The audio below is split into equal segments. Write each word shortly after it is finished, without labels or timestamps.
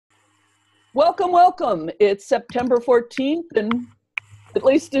Welcome, welcome. It's September 14th, and at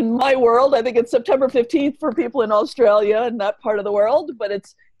least in my world, I think it's September 15th for people in Australia and that part of the world, but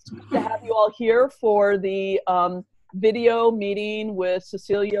it's good to have you all here for the video meeting with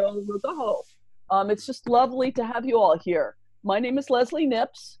Cecilio Rogojo. It's just lovely to have you all here. My name is Leslie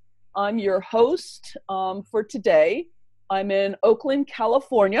Nips. I'm your host for today. I'm in Oakland,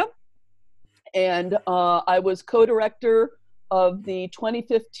 California, and I was co-director of the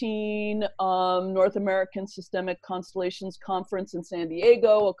 2015 North American Systemic Constellations Conference in San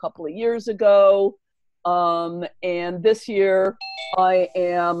Diego a couple of years ago. And this year I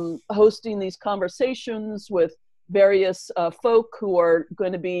am hosting these conversations with various folk who are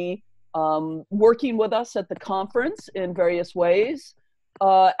going to be working with us at the conference in various ways.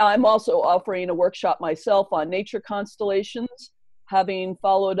 I'm also offering a workshop myself on nature constellations, having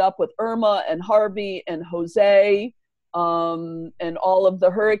followed up with Irma and Harvey and Jose, and all of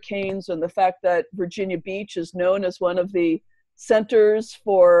the hurricanes, and the fact that Virginia Beach is known as one of the centers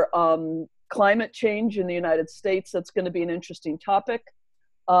for climate change in the United States. That's going to be an interesting topic.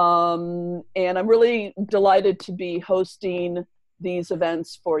 And I'm really delighted to be hosting these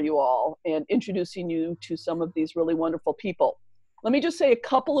events for you all and introducing you to some of these really wonderful people. Let me just say a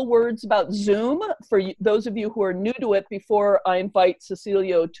couple of words about Zoom for those of you who are new to it before I invite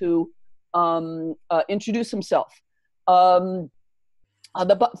Cecilio to introduce himself. For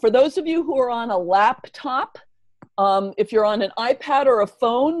those of you who are on a laptop, if you're on an iPad or a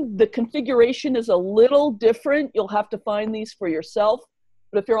phone, the configuration is a little different. You'll have to find these for yourself.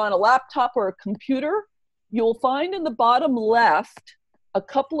 But if you're on a laptop or a computer, you'll find in the bottom left a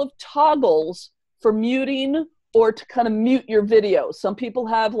couple of toggles for muting or to kind of mute your video. Some people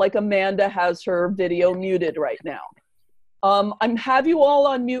have, like Amanda has her video muted right now. I have you all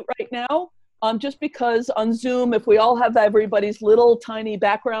on mute right now. Just because on Zoom, if we all have everybody's little tiny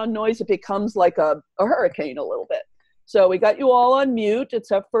background noise, it becomes like a hurricane a little bit. So we got you all on mute,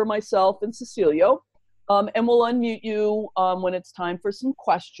 except for myself and Cecilio. And we'll unmute you when it's time for some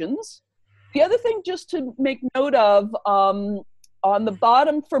questions. The other thing just to make note of, on the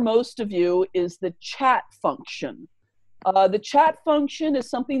bottom for most of you is the chat function. The chat function is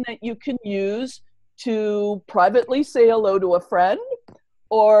something that you can use to privately say hello to a friend.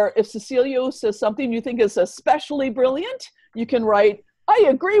 Or if Cecilio says something you think is especially brilliant, you can write, I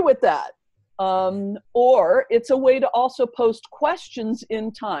agree with that. Or it's a way to also post questions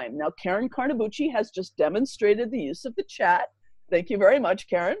in time. Now, Karen Carnabucci has just demonstrated the use of the chat. Thank you very much,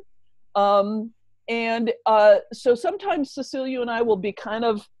 Karen. So sometimes Cecilio and I will be kind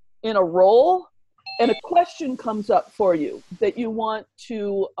of in a role, and a question comes up for you that you want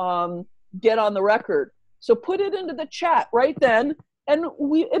to get on the record. So put it into the chat right then. And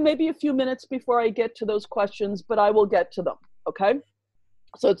it may be a few minutes before I get to those questions, but I will get to them, okay?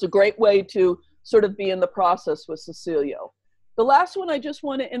 So it's a great way to sort of be in the process with Cecilio. The last one I just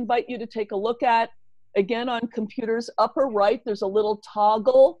want to invite you to take a look at, again on computers, upper right, there's a little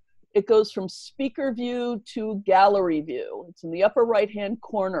toggle. It goes from speaker view to gallery view. It's in the upper right-hand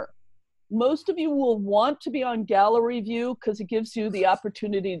corner. Most of you will want to be on gallery view because it gives you the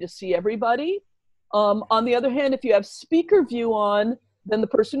opportunity to see everybody. On the other hand, if you have speaker view on, then the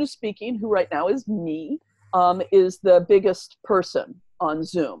person who's speaking, who right now is me, is the biggest person on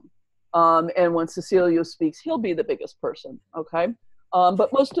Zoom. And when Cecilio speaks, he'll be the biggest person, okay?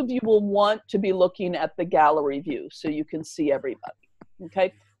 But most of you will want to be looking at the gallery view so you can see everybody,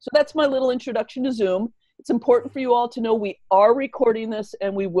 okay? So that's my little introduction to Zoom. It's important for you all to know we are recording this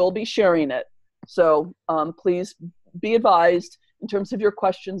and we will be sharing it. So please be advised in terms of your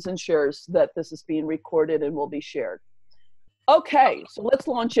questions and shares that this is being recorded and will be shared. Okay, so let's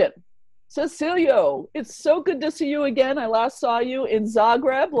launch in. Cecilio, it's so good to see you again. I last saw you in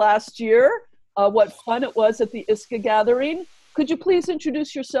Zagreb last year. What fun it was at the ISCA gathering. Could you please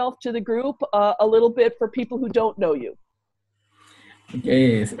introduce yourself to the group a little bit for people who don't know you?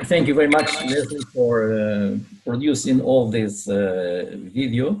 Okay, thank you very much, Leslie, for producing all this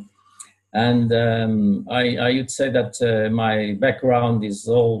video. And I would say that my background is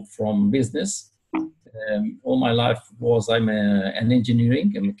all from business. All my life I'm an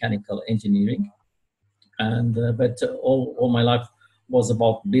engineering, a mechanical engineering, and but all my life was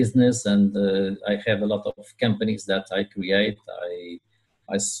about business, and I have a lot of companies that I create.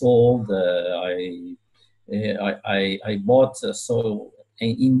 I sold, I bought, so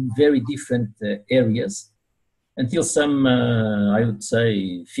in very different areas. Until some, I would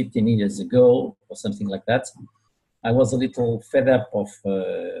say 15 years ago or something like that, I was a little fed up of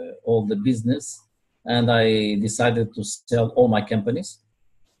all the business, and I decided to sell all my companies.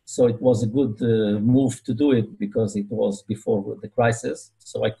 So it was a good move to do it because it was before the crisis.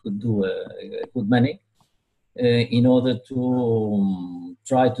 So I could do good money in order to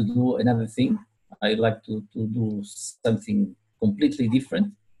try to do another thing. I like to do something completely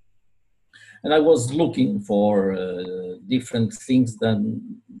different. And I was looking for different things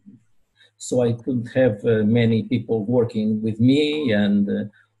than, so I could have many people working with me and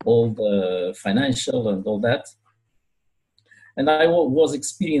all the financial and all that. And I was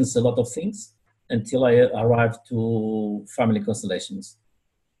experiencing a lot of things until I arrived to Family Constellations.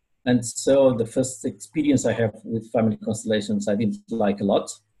 And so the first experience I have with Family Constellations, I didn't like a lot.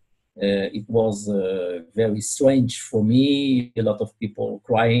 It was very strange for me, a lot of people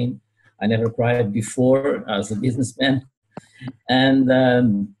crying. I never cried before as a businessman.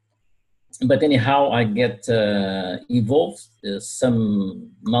 And but anyhow, I get involved.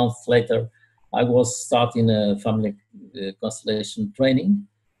 Some months later, I was starting a family constellation training.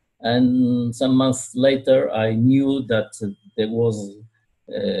 And some months later, I knew that there was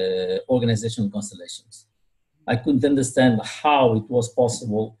organizational constellations. I couldn't understand how it was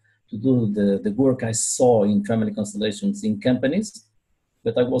possible to do the work I saw in family constellations in companies,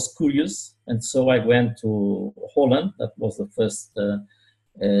 but I was curious. And so I went to Holland. That was the first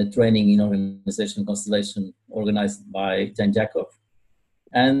training in organizational constellation organized by Jan Jacob.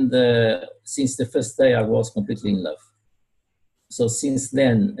 And since the first day, I was completely in love. So since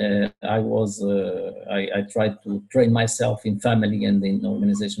then, I tried to train myself in family and in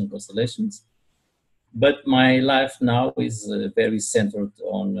organizational constellations. But my life now is very centered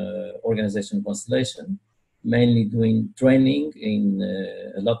on organizational constellation, mainly doing training in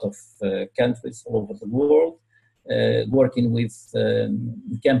a lot of countries all over the world, working with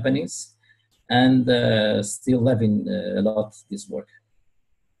companies, and still loving a lot this work.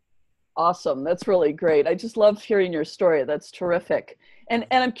 Awesome. That's really great. I just love hearing your story. That's terrific. And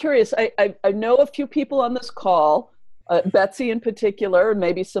I'm curious, I know a few people on this call, Betsy in particular, and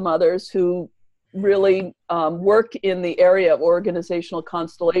maybe some others who really work in the area of organizational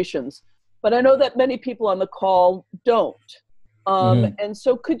constellations. But I know that many people on the call don't. And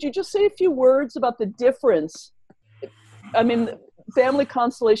so could you just say a few words about the difference? I mean, family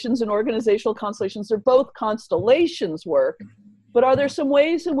constellations and organizational constellations, they're both constellations work, but are there some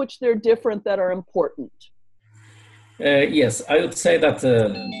ways in which they're different that are important? Yes, I would say that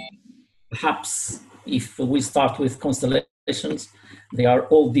perhaps if we start with constellations, they are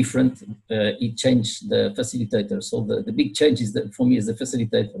all different. It changed the facilitator. So the big change is that for me is the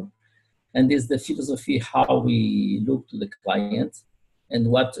facilitator, and is the philosophy how we look to the client and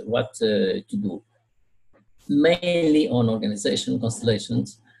what to do. Mainly on organizational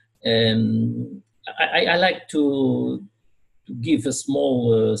constellations, I like to give a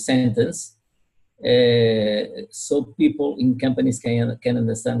small sentence so people in companies can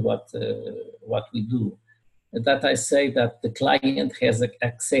understand what we do. That I say that the client has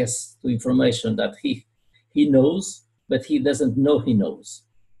access to information that he knows, but he doesn't know he knows.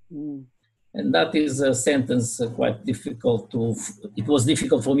 And that is a sentence quite difficult it was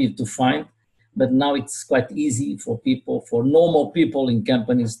difficult for me to find, but now it's quite easy for normal people in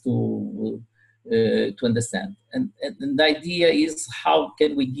companies to understand. And the idea is how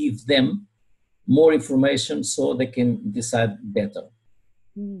can we give them more information so they can decide better.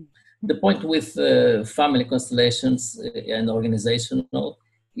 The point with family constellations and organizational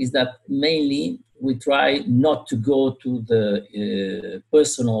is that mainly we try not to go to the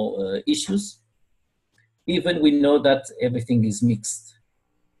personal issues, even we know that everything is mixed.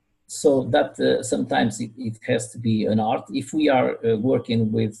 So that sometimes it has to be an art. If we are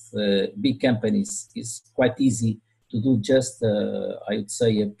working with big companies, it's quite easy to do just, I would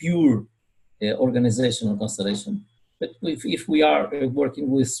say, a pure organizational constellation. But if we are working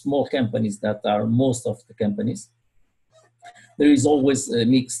with small companies that are most of the companies, there is always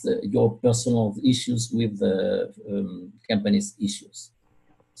mixed your personal issues with the company's issues.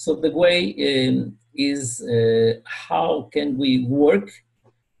 So the way is how can we work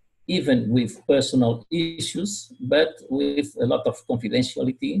even with personal issues, but with a lot of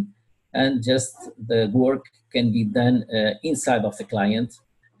confidentiality, and just the work can be done inside of the client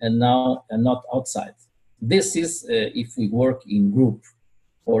and not outside. This is if we work in group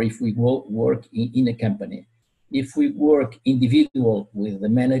or if we work in a company. If we work individual with the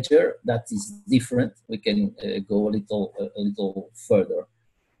manager, that is different. We can go a little further.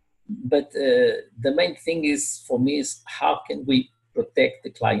 But the main thing is for me is how can we protect the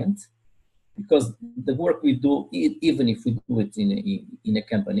client, because the work we do, even if we do it in a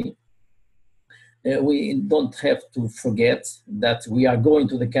company, we don't have to forget that we are going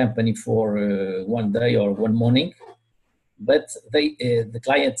to the company for one day or one morning, but the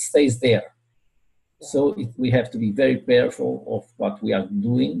client stays there. So we have to be very careful of what we are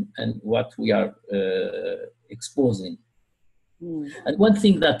doing and what we are exposing. And one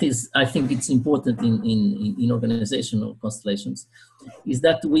thing that is, I think it's important in organizational constellations is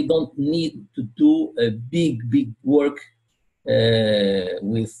that we don't need to do a big work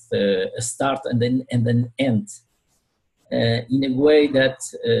with a start and then end in a way that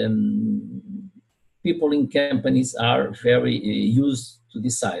people in companies are very used to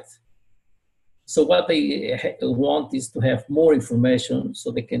decide. So what they want is to have more information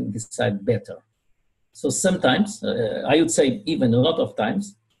so they can decide better. So sometimes, I would say even a lot of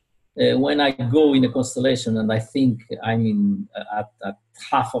times, when I go in a constellation and I think I'm at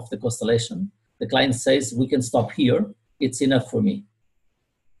half of the constellation, the client says, we can stop here, it's enough for me.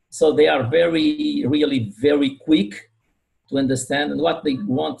 So they are really very quick to understand, and what they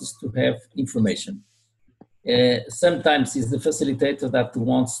want is to have information. Sometimes it's the facilitator that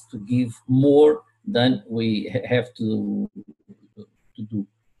wants to give more than we have to do.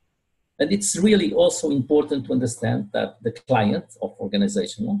 And it's really also important to understand that the client of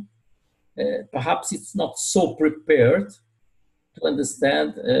organizational, perhaps it's not so prepared to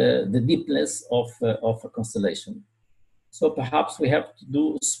understand the deepness of a constellation. So perhaps we have to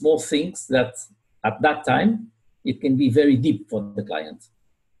do small things that at that time, it can be very deep for the client.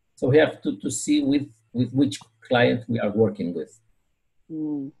 So we have to see with which client we are working with.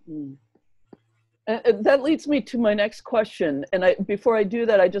 Mm-hmm. That leads me to my next question. And before I do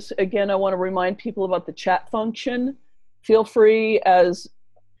that, I want to remind people about the chat function. Feel free, as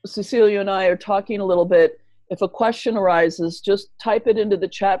Cecilio and I are talking a little bit, if a question arises, just type it into the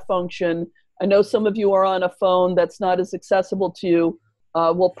chat function. I know some of you are on a phone that's not as accessible to you.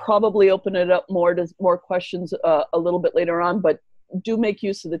 We'll probably open it up more to more questions a little bit later on, but do make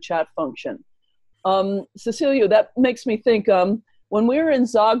use of the chat function. Cecilio, that makes me think, when we were in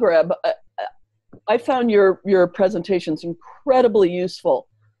Zagreb, I found your presentations incredibly useful.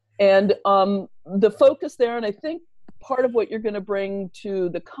 And the focus there, and I think part of what you're going to bring to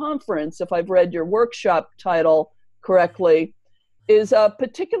the conference, if I've read your workshop title correctly, is a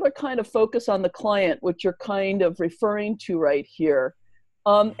particular kind of focus on the client, which you're kind of referring to right here.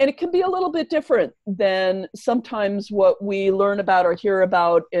 And it can be a little bit different than sometimes what we learn about or hear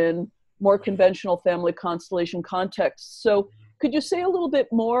about in more conventional family constellation contexts. So could you say a little bit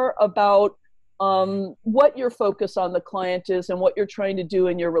more about what your focus on the client is and what you're trying to do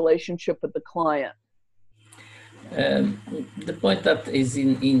in your relationship with the client? The point that is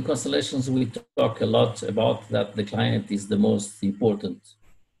in constellations, we talk a lot about that the client is the most important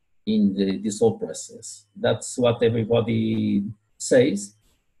in this whole process. That's what everybody says,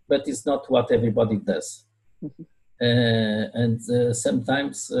 but it's not what everybody does. And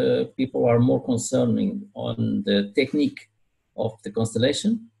sometimes people are more concerning on the technique of the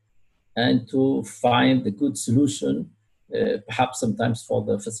constellation and to find a good solution, perhaps sometimes for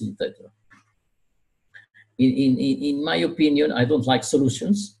the facilitator. In my opinion, I don't like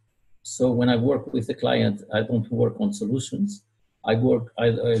solutions. So when I work with a client, I don't work on solutions. I work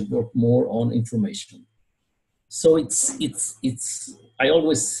more on information. So I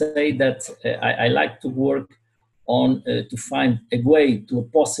always say that I like to work on to find a way to a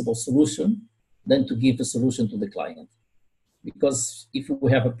possible solution than to give a solution to the client. Because if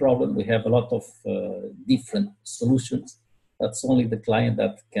we have a problem, we have a lot of different solutions. That's only the client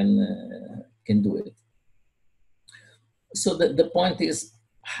that can do it. So the point is,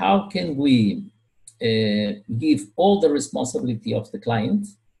 how can we give all the responsibility of the client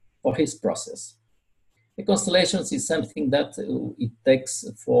for his process? The constellations is something that it takes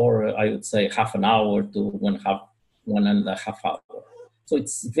for, I would say, half an hour to 1.5 hours. So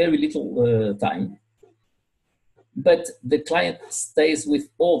it's very little time. But the client stays with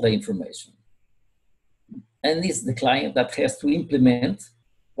all the information. And it's the client that has to implement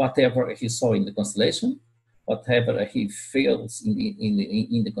whatever he saw in the constellation, whatever he feels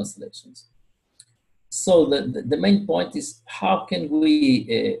in the constellations. So the main point is, how can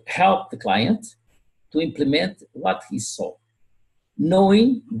we help the client to implement what he saw,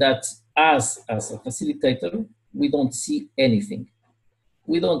 knowing that as a facilitator, we don't see anything.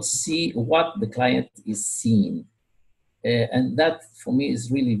 We don't see what the client is seeing. And that, for me,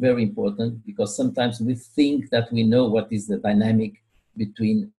 is really very important, because sometimes we think that we know what is the dynamic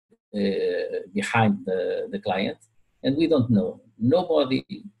behind the client, and we don't know. Nobody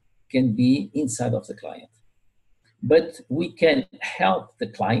can be inside of the client. But we can help the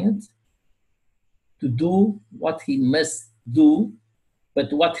client to do what he must do,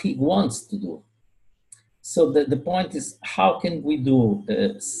 but what he wants to do. So the point is, how can we do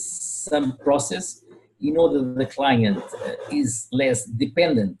some process in order the client is less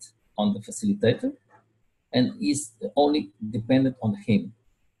dependent on the facilitator and is only dependent on him.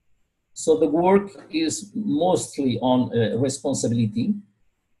 So the work is mostly on responsibility.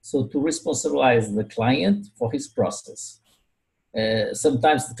 So to responsibilize the client for his process.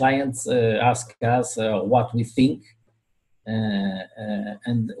 Sometimes the clients ask us what we think,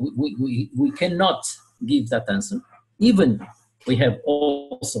 and we cannot give that answer. Even we have a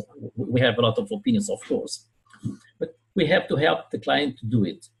lot of opinions, of course, but we have to help the client to do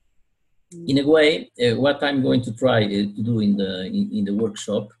it. In a way, what I'm going to try to do in the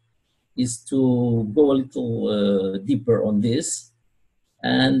workshop is to go a little deeper on this,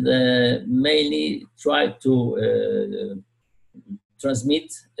 and mainly try to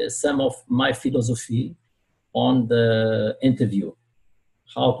transmit some of my philosophy on the interview,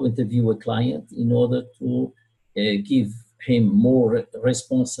 how to interview a client in order to give him more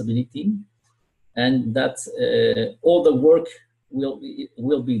responsibility, and that all the work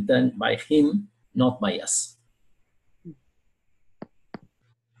will be done by him, not by us.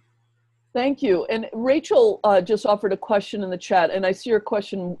 Thank you. And Rachel just offered a question in the chat, and I see your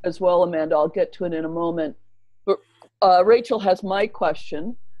question as well, Amanda. I'll get to it in a moment. But Rachel has my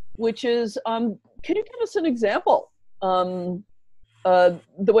question, which is, can you give us an example, the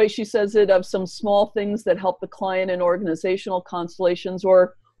way she says it, of some small things that help the client in organizational constellations,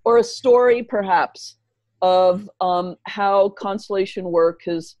 or a story perhaps of how constellation work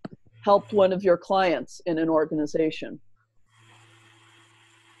has helped one of your clients in an organization?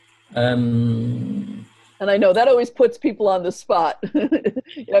 And I know that always puts people on the spot.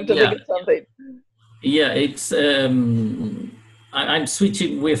 You have to think of something. Yeah, it's I'm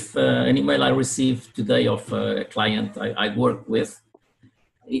switching with an email I received today of a client I work with.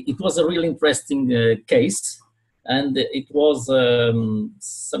 It was a really interesting case, and it was a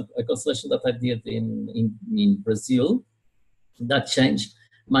constellation that I did in Brazil that changed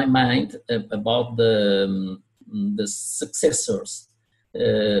my mind about the successors.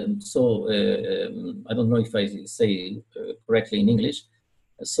 I don't know if I say correctly in English.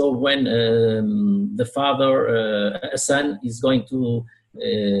 So when the father, a son, is going to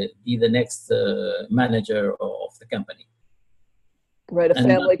be the next manager of the company. Right, a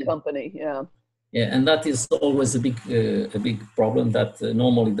family company, yeah. Yeah, and that is always a big problem, that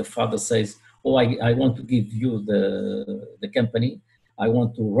normally the father says, oh, I want to give you the company, I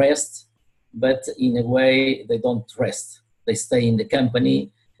want to rest, but in a way they don't rest. They stay in the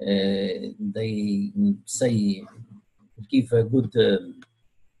company, they say, give a good,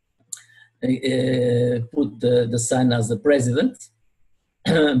 put the son as the president,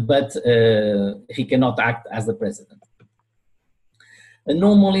 but he cannot act as the president. And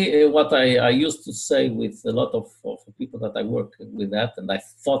normally what I used to say with a lot of people that I work with that, and I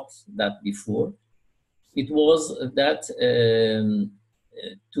thought that before, it was that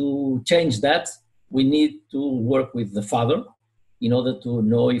to change that, we need to work with the father in order to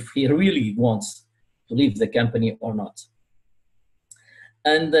know if he really wants to leave the company or not.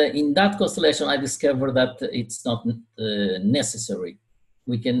 And in that constellation, I discovered that it's not necessary.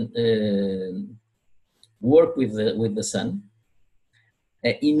 We can work with the son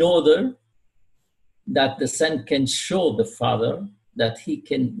in order that the son can show the father that he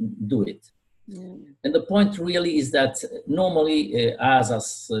can do it. Mm. And the point really is that normally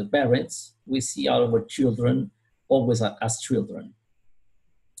as parents, we see our children always as children.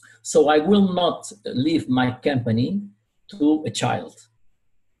 So I will not leave my company to a child.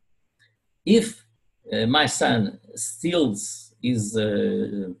 If my son still is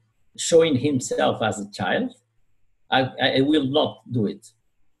showing himself as a child, I will not do it.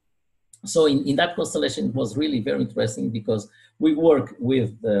 So in that constellation, it was really very interesting because we work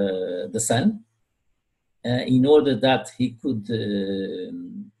with the son in order that he could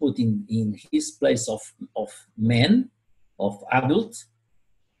put in his place of man, of adult,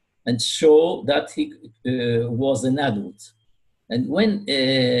 and show that he was an adult. And when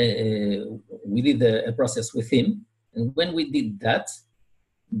we did a process with him, and when we did that,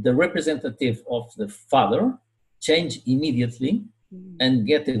 the representative of the father changed immediately and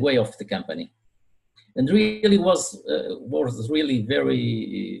get away of the company. And really was really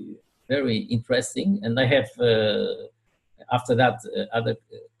very, very interesting. And I have, after that, other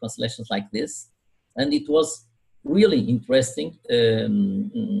constellations like this. And it was really interesting,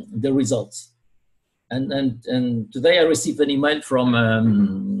 the results. And today I received an email from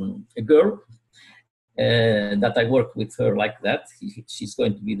a girl that I worked with her like that. She's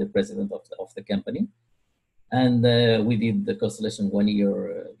going to be the president of the company. And we did the constellation 1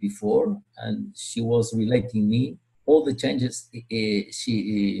 year before, and she was relating me all the changes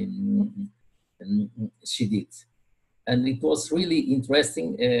she she did. And it was really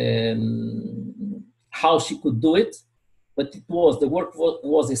interesting how she could do it. But the work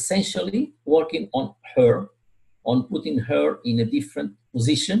was essentially working on her, on putting her in a different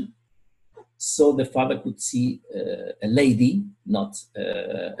position, so the father could see a lady, not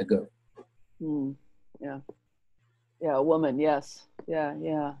a girl. Yeah, yeah, a woman. Yes, yeah,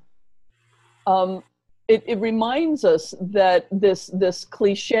 yeah. It reminds us that this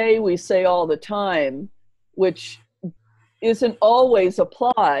cliche we say all the time, which isn't always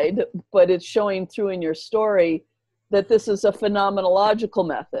applied, but it's showing through in your story, that this is a phenomenological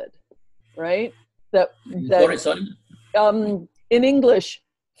method, right? Sorry. In English,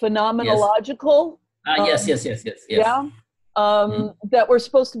 phenomenological. Yes. Yeah. That we're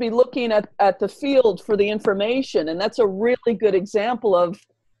supposed to be looking at the field for the information, and that's a really good example of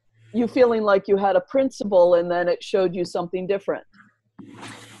you feeling like you had a principle and then it showed you something different.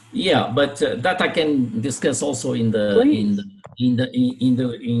 Yeah, but that I can discuss also in the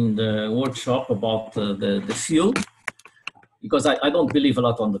workshop about the field, because I don't believe a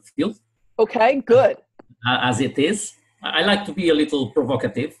lot on the field. Okay, good. As it is, I like to be a little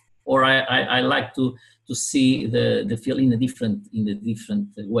provocative, or I like to see the field in a different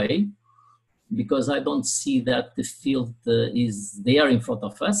way, because I don't see that the field is there in front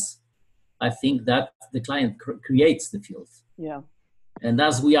of us. I think that the client creates the field. Yeah. And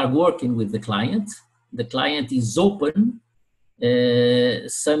as we are working with the client is open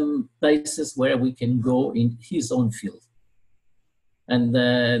some places where we can go in his own field. And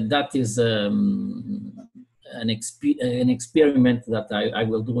that is an experiment that I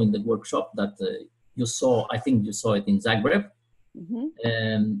will do in the workshop that you saw, I think you saw it in Zagreb,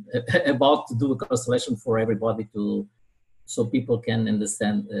 about to do a constellation for everybody so people can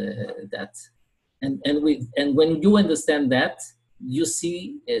understand that. And when you understand that, you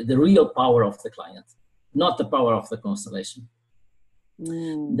see the real power of the client, not the power of the constellation.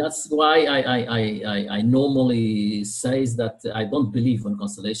 That's why I normally say that I don't believe on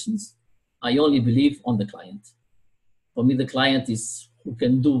constellations. I only believe on the client. For me, the client is who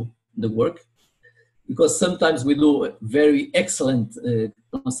can do the work, because sometimes we do very excellent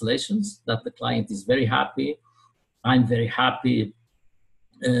constellations that the client is very happy. I'm very happy.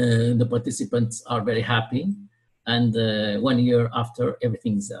 The participants are very happy. And 1 year after,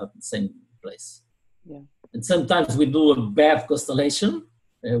 everything's at the same place. Yeah. And sometimes we do a bad constellation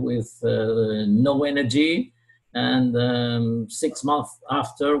with no energy, and 6 months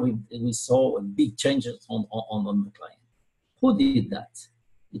after, we saw big changes on the client. Who did that?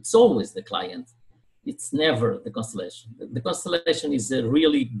 It's always the client. It's never the constellation. The constellation is a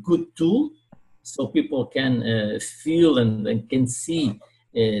really good tool, so people can feel and can see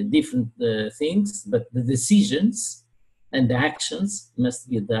different things, but the decisions and the actions must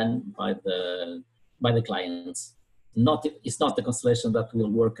be done by the clients. It's not the constellation that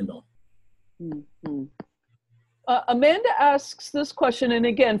will work alone. Mm-hmm. Amanda asks this question, and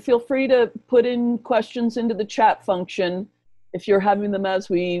again, feel free to put in questions into the chat function if you're having them as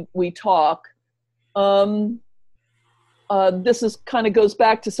we talk. This is kind of goes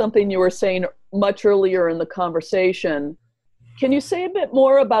back to something you were saying much earlier in the conversation. Can you say a bit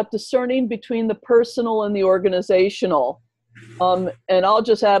more about discerning between the personal and the organizational? And I'll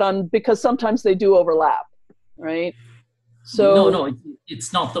just add on, because sometimes they do overlap, right? So no,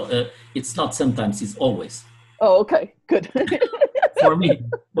 it's not. It's not sometimes. It's always. Oh, okay, good. for me,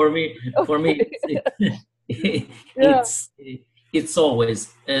 it's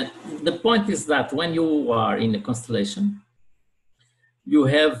always. The point is that when you are in a constellation, you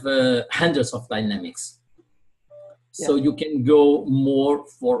have hundreds of dynamics. So you can go more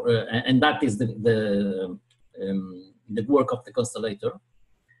for, and that is the work of the constellator.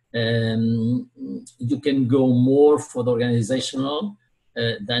 You can go more for the organizational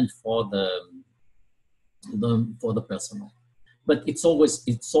than for the personal, but it's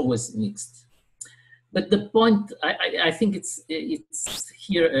always mixed. But the point, I think it's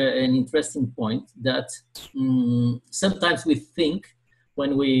here an interesting point that sometimes we think,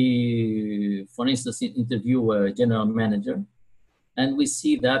 when we, for instance, interview a general manager, and we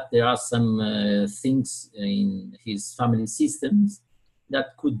see that there are some things in his family systems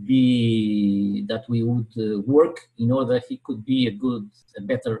that could be, that we would work in order he could be a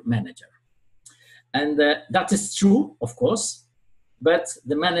better manager. And that is true, of course, but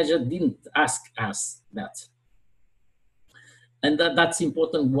the manager didn't ask us that. And that's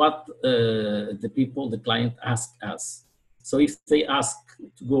important what the client ask us. So if they ask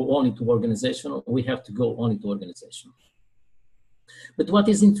to go only to organizational, we have to go only to organizational. But what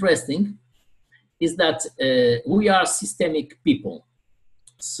is interesting is that we are systemic people.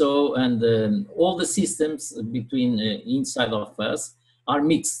 So, and all the systems between inside of us are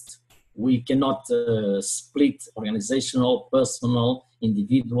mixed. We cannot split organizational, personal,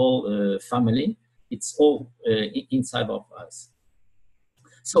 individual, family. It's all inside of us.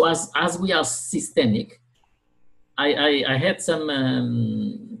 So as we are systemic, I had some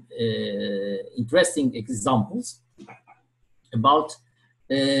interesting examples about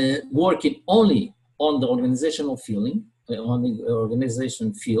working only on the organizational feeling, on the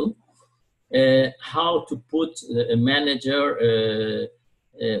organization field, how to put a manager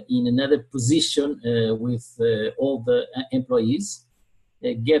in another position with all the employees,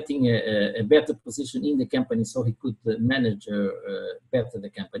 getting a better position in the company so he could manage better the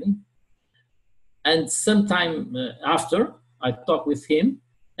company. And sometime after, I talked with him,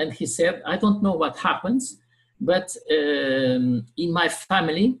 and he said, I don't know what happens, but in my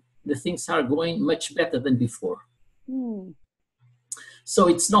family, the things are going much better than before. Mm. So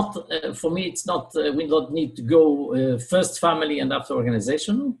it's not, for me, it's not, we don't need to go first family and after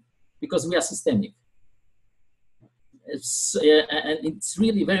organizational, because we are systemic. And it's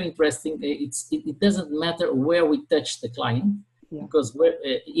really very interesting. It doesn't matter where we touch the client, because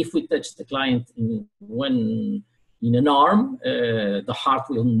if we touch the client in an arm, the heart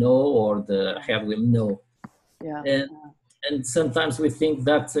will know or the head will know. Yeah. And sometimes we think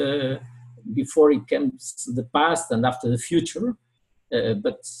that before it comes the past and after the future,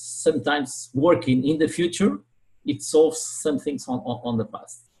 but sometimes working in the future, it solves some things on the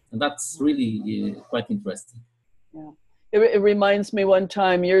past. And that's really quite interesting. Yeah. It reminds me one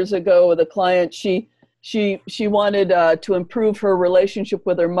time years ago with a client, she wanted to improve her relationship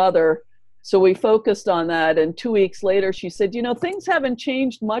with her mother. So we focused on that. And 2 weeks later, she said, you know, things haven't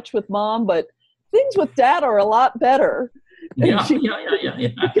changed much with mom, but things with dad are a lot better. Yeah, she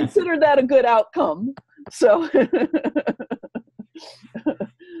considered that a good outcome. So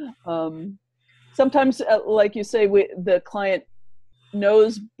sometimes, like you say, the client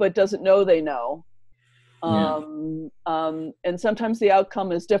knows but doesn't know they know. And sometimes the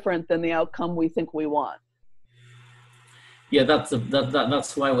outcome is different than the outcome we think we want. Yeah,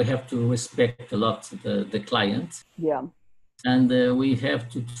 that's why we have to respect a lot the client. Yeah. And we have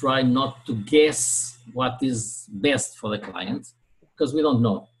to try not to guess what is best for the client, because we don't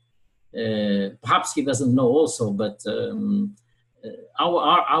know. Perhaps he doesn't know also, but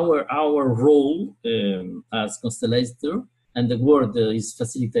our role as Constellator, and the word is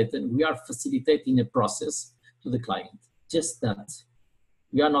facilitated, we are facilitating a process to the client. Just that.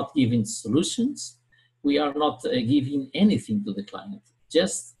 We are not giving solutions. We are not giving anything to the client.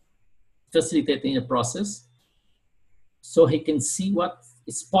 Just facilitating a process so he can see what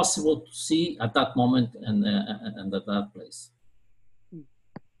is possible to see at that moment and at that place.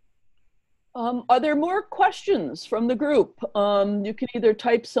 Are there more questions from the group? You can either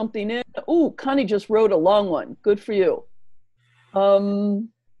type something in. Oh, Connie just wrote a long one. Good for you.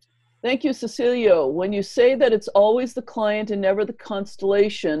 Thank you, Cecilio. When you say that it's always the client and never the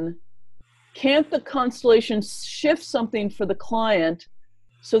constellation, can't the constellation shift something for the client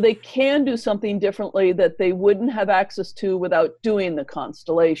so they can do something differently that they wouldn't have access to without doing the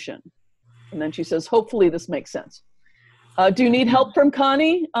constellation? And then she says, hopefully this makes sense. Do you need help from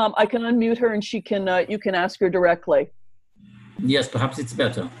Connie? I can unmute her and she can. You can ask her directly. Yes, perhaps it's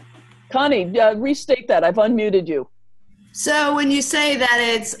better. Connie, restate that. I've unmuted you. So when you say that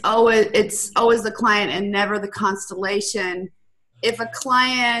it's always the client and never the constellation, if a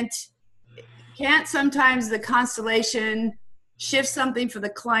client can't, sometimes the constellation shift something for the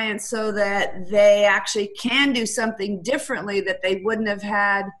client so that they actually can do something differently that they wouldn't have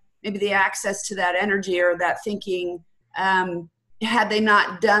had maybe the access to that energy or that thinking had they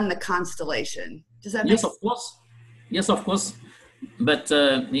not done the constellation. Does that make sense? Yes, of course. Yes, of course. But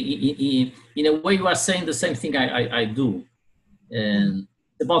in a way, you are saying the same thing I do.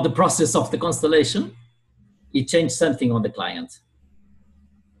 About the process of the constellation, it changed something on the client.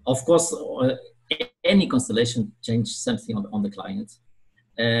 Of course, any constellation changed something on the client.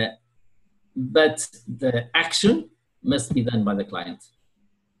 But the action must be done by the client.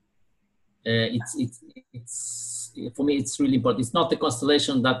 It's for me, it's really important. It's not the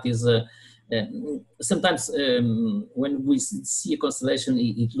constellation that is... sometimes when we see a constellation,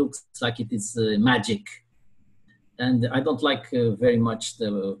 it looks like it is magic. And I don't like very much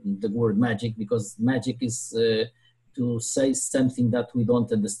the word magic, because magic is to say something that we don't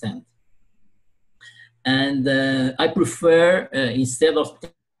understand. And I prefer, instead of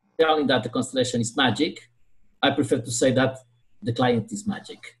telling that the constellation is magic, I prefer to say that the client is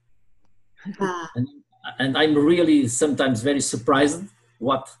magic. And I'm really sometimes very surprised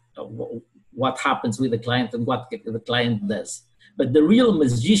what happens with the client and what the client does. But the real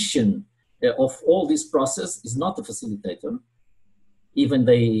magician of all this process is not the facilitator, even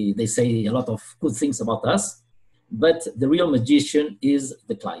they say a lot of good things about us, but the real magician is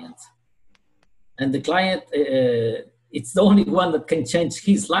the client. And the client, it's the only one that can change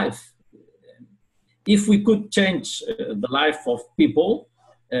his life. If we could change the life of people,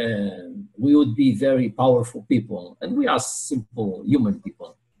 we would be very powerful people. And we are simple human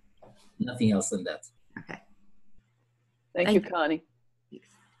people, nothing else than that. Okay. Thank you, Connie.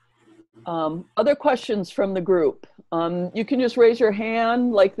 Other questions from the group? You can just raise your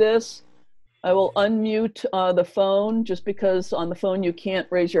hand like this. I will unmute the phone, just because on the phone you can't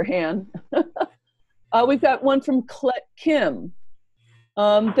raise your hand. We've got one from Kim.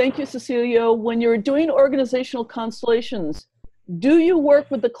 Thank you, Cecilio. When you're doing organizational constellations, do you work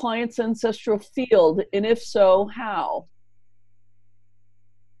with the client's ancestral field? And if so, how?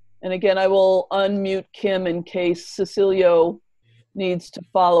 And again, I will unmute Kim in case Cecilio needs to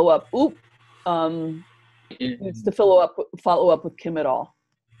follow up. Needs to follow up with Kim at all.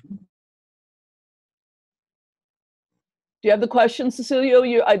 Do you have the question, Cecilio?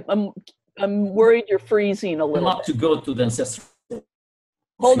 I'm worried you're freezing a little bit. To go to the ancestral.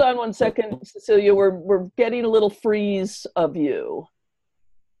 Hold on one second, Cecilio. We're getting a little freeze of you.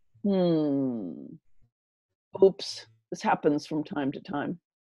 Oops, this happens from time to time.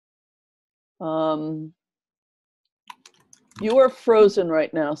 You are frozen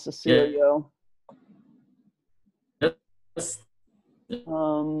right now, Cecilio. Yes.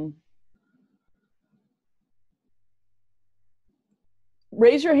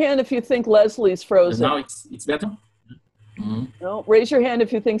 Raise your hand if you think Leslie's frozen. Now it's better? Mm-hmm. No, raise your hand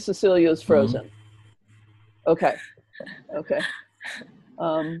if you think Cecilio's frozen. Mm-hmm. Okay. Okay.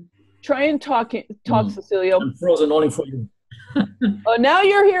 Try and talk, Cecilio. I'm frozen only for you. Oh, now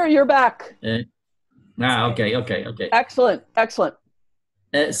you're here. You're back. Okay. Excellent.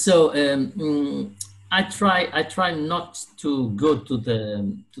 I try not to go to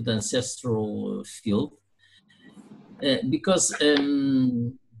the ancestral field because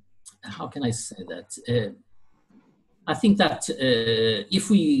how can I say that? I think that if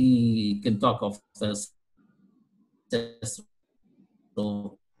we can talk of the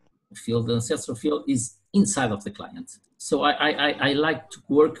ancestral field is inside of the client. So I like to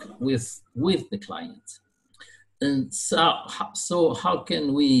work with the client. And so how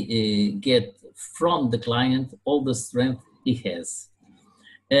can we get from the client all the strength he has?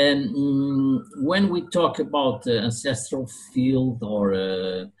 And when we talk about ancestral field or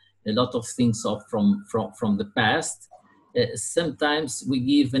a lot of things from the past, sometimes we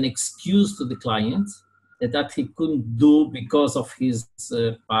give an excuse to the client that he couldn't do because of his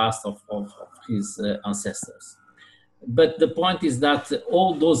past, of his ancestors. But the point is that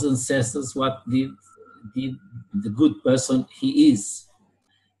all those ancestors, what did the good person he is.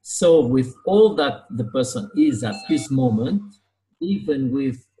 So with all that the person is at this moment, even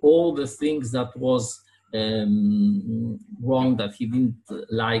with all the things that was wrong, that he didn't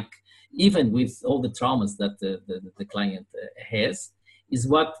like, even with all the traumas that the client has, is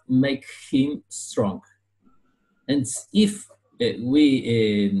what make him strong. And if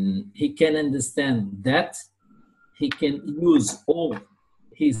he can understand that, he can use all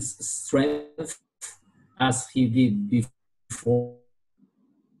his strength as he did before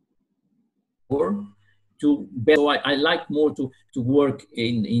to better. So I like more to work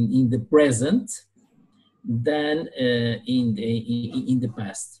in the present than in the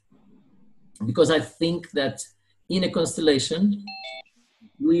past, because I think that in a constellation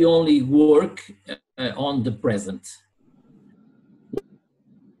we only work on the present.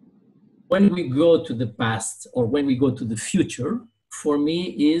 When we go to the past or when we go to the future, for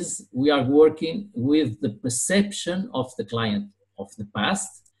me is we are working with the perception of the client of the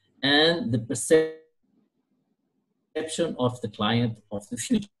past and the perception of the client of the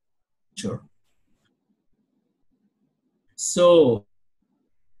future. So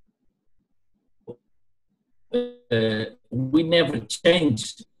we never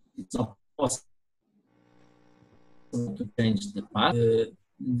change. It's not possible to change the past.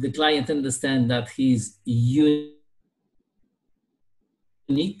 The client understands that he's unique.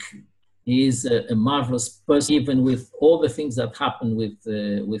 He is a marvelous person, even with all the things that happen with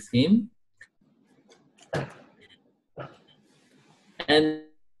him. And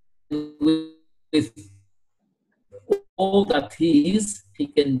with all that he is, he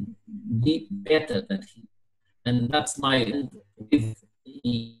can be better than him. And that's my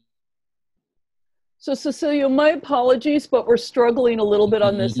So Cecilio, my apologies, but we're struggling a little bit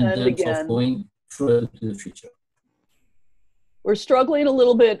on this end again. Of going further to the future. We're struggling a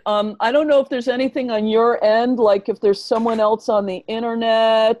little bit. I don't know if there's anything on your end, like if there's someone else on the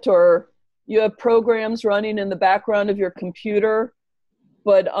internet or you have programs running in the background of your computer.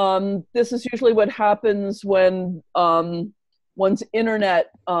 But this is usually what happens when one's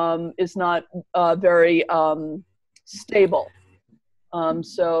internet is not very stable.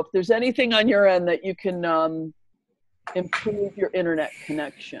 So if there's anything on your end that you can improve your internet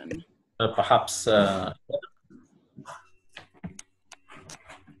connection. Perhaps.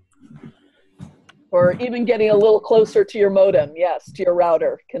 Or even getting a little closer to your modem, yes, to your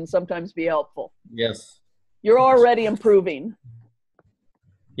router can sometimes be helpful. Yes. You're already improving.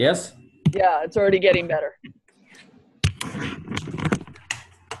 Yes? Yeah, it's already getting better.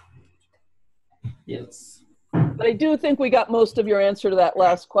 Yes. But I do think we got most of your answer to that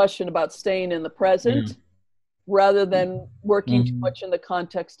last question about staying in the present rather than working too much in the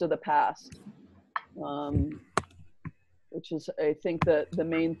context of the past, which is, I think, the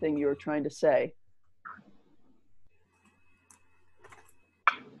main thing you were trying to say.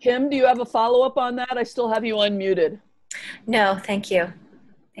 Kim, do you have a follow-up on that? I still have you unmuted. No, thank you.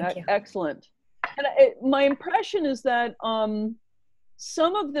 Thank you. Excellent. And my impression is that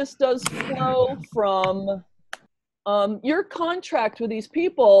some of this does flow from your contract with these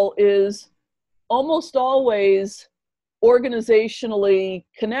people is almost always organizationally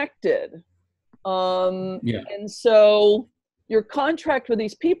connected. And so your contract with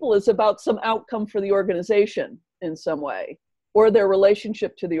these people is about some outcome for the organization in some way, or their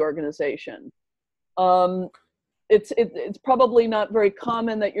relationship to the organization. It's probably not very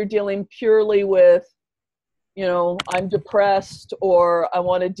common that you're dealing purely with, you know, I'm depressed or I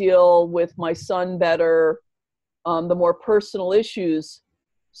want to deal with my son better, the more personal issues.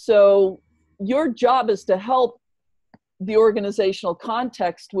 So your job is to help the organizational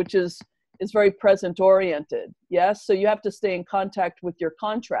context, which is very present oriented. Yes. So you have to stay in contact with your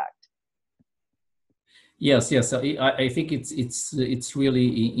contract. Yes, yes. I think it's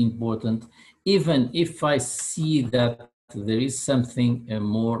really important. Even if I see that there is something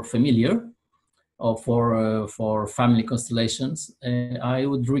more familiar for family constellations, I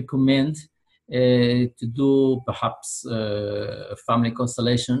would recommend to do perhaps family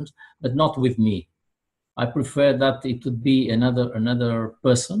constellations, but not with me. I prefer that it would be another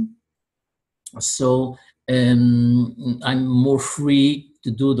person. So I'm more free to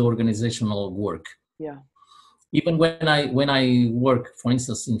do the organizational work. Yeah. Even when I work, for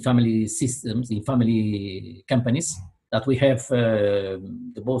instance, in family systems, in family companies, that we have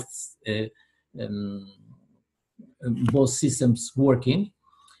both systems working,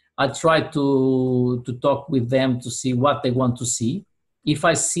 I try to talk with them to see what they want to see. If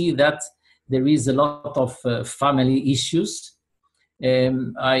I see that there is a lot of family issues,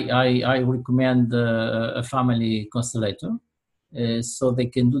 I recommend a family constellator so they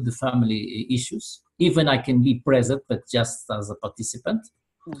can do the family issues. Even I can be present, but just as a participant.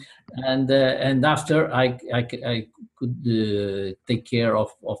 And after I could take care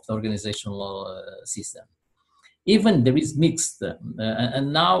of the organizational system. Even there is mixed,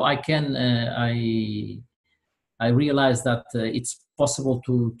 and now I can I realize that it's possible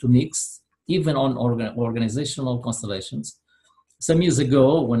to mix even on organizational constellations. Some years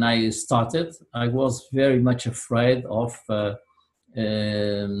ago, when I started, I was very much afraid of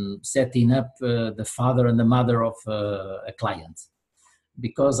setting up the father and the mother of a client,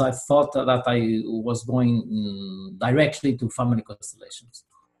 because I thought that I was going directly to family constellations.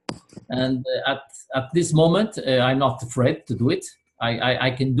 And at this moment, I'm not afraid to do it.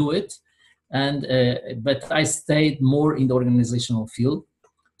 I can do it, and but I stayed more in the organizational field,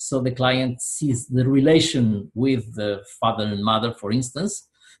 so the client sees the relation with the father and mother, for instance,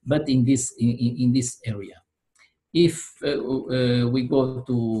 but in this area. If we go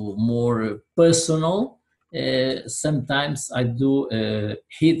to more personal, sometimes I do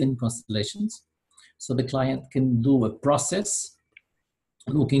hidden constellations, so the client can do a process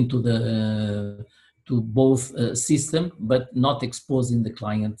looking to both system, but not exposing the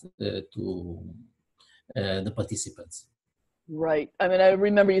client to the participants. Right. I mean, I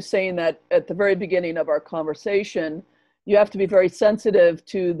remember you saying that at the very beginning of our conversation. You have to be very sensitive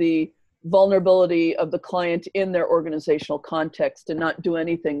to the vulnerability of the client in their organizational context and not do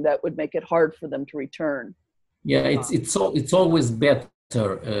anything that would make it hard for them to return. Yeah, it's always better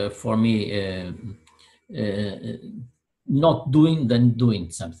for me not doing than doing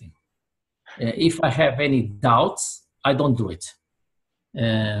something. If I have any doubts, I don't do it.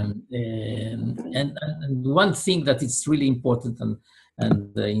 And one thing that is really important,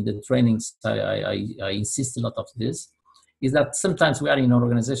 and in the trainings I insist a lot of this, is that sometimes we are in an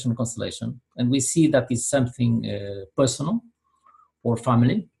organizational constellation and we see that it's something personal, or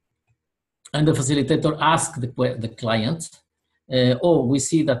family. And the facilitator asks the client, oh, we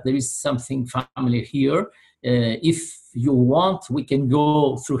see that there is something family here. If you want, we can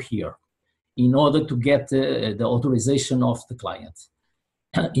go through here in order to get the authorization of the client.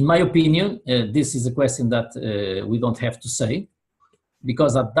 In my opinion, this is a question that we don't have to say,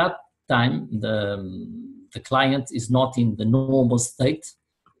 because at that time, the client is not in the normal state.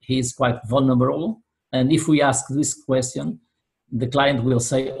 He is quite vulnerable. And if we ask this question, the client will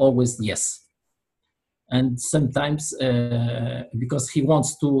say always yes. And sometimes because he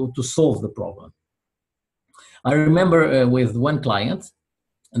wants to solve the problem. I remember with one client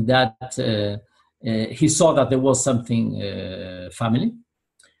that he saw that there was something family,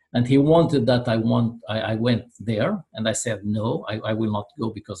 and he wanted that I went there, and I said, no, I will not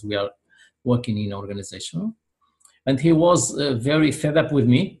go because we are working in organization. And he was very fed up with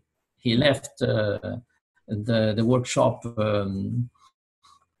me. He left the workshop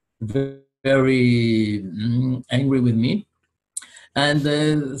very angry with me. And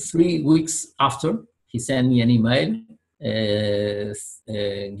 3 weeks after, he sent me an email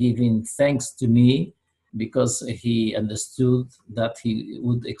giving thanks to me because he understood that he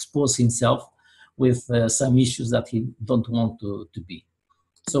would expose himself with some issues that he don't want to be.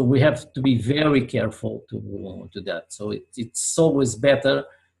 So we have to be very careful to that. So it's always better,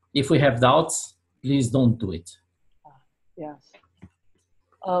 if we have doubts, please don't do it. Yes.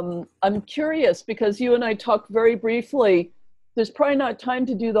 I'm curious, because you and I talked very briefly. There's probably not time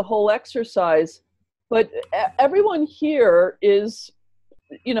to do the whole exercise, but everyone here is,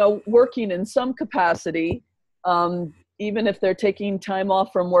 you know, working in some capacity. Even if they're taking time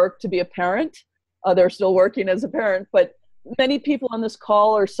off from work to be a parent, they're still working as a parent. But many people on this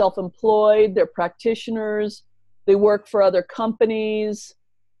call are self-employed, they're practitioners, they work for other companies.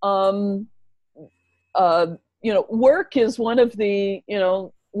 You know, work is one of the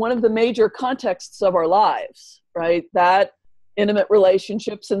major contexts of our lives, right? That, intimate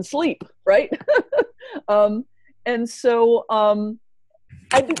relationships, and sleep, right? And so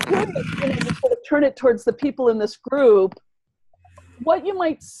I'd be curious, you know, to sort of turn it towards the people in this group, what you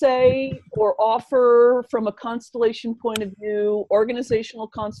might say or offer from a constellation point of view, organizational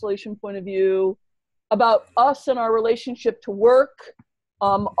constellation point of view, about us and our relationship to work,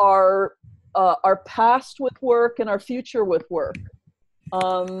 our past with work and our future with work.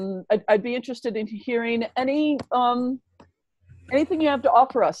 I'd be interested in hearing anything you have to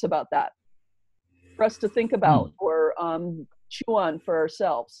offer us about that, for us to think about or chew on for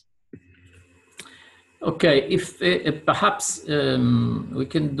ourselves. Okay, if perhaps we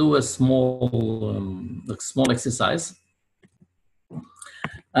can do a small exercise,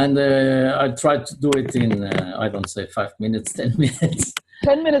 and I try to do it in I don't say 5 minutes, 10 minutes.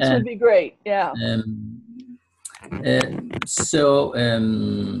 10 minutes would be great. Yeah. So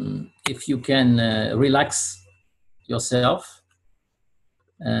if you can relax yourself,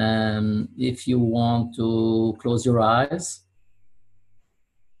 if you want to close your eyes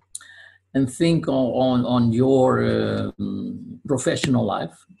and think on your professional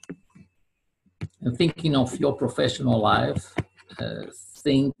life. And thinking of your professional life,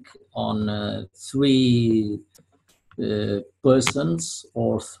 think on 3 persons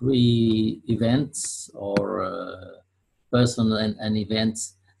or 3 events or person and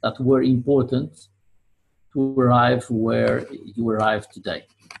events that were important to arrive where you arrive today.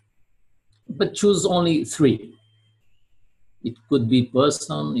 But choose only 3. It could be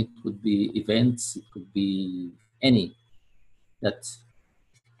person, it could be events, it could be any that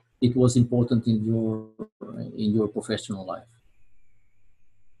it was important in your professional life.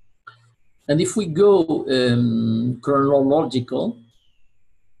 And if we go chronological,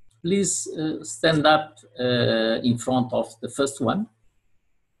 please stand up in front of the first one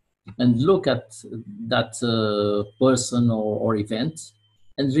and look at that person or event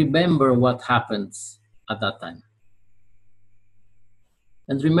and remember what happened at that time.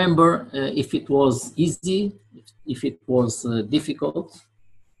 And remember if it was easy, if it was difficult,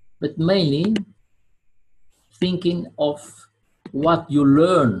 but mainly thinking of what you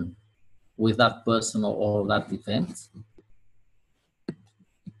learn with that person or that event,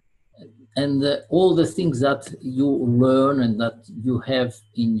 and all the things that you learn and that you have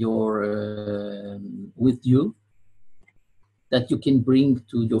in your with you that you can bring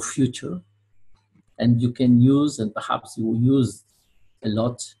to your future, and you can use, and perhaps you will use a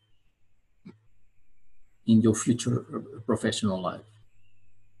lot in your future professional life.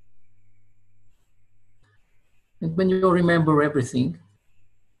 And when you remember everything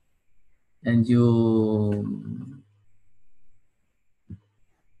and you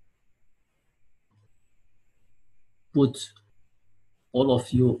put all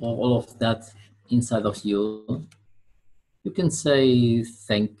of you, or all of that inside of you, you can say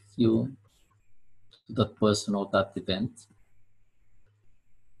thank you to that person or that event.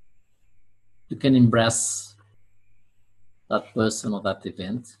 You can embrace that person or that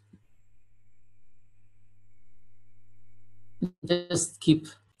event. Just keep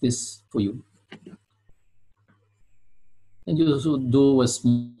this for you. And you should do a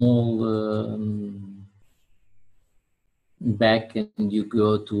small back, and you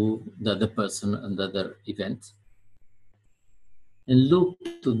go to the other person and the other event. And look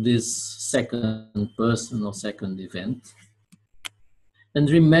to this second person or second event. And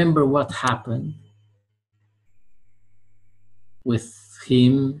remember what happened with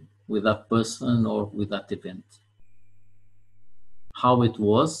him, with that person, or with that event. How it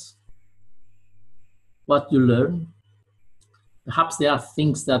was, what you learned. Perhaps there are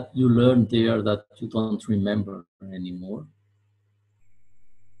things that you learned there that you don't remember anymore.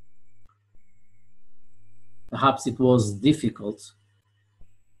 Perhaps it was difficult,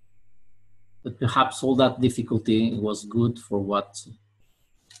 but perhaps all that difficulty was good for what,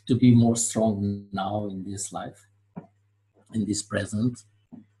 to be more strong now in this life, in this present.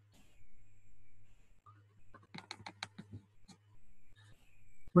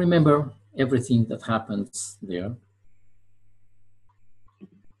 Remember everything that happens there.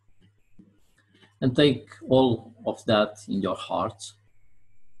 And take all of that in your heart.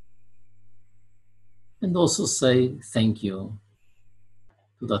 And also say thank you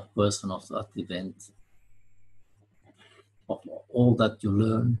to that person of that event, of all that you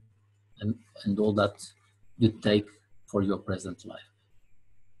learn and all that you take for your present life.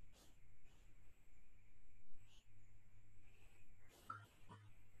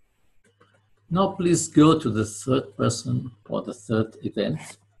 Now please go to the third person or the third event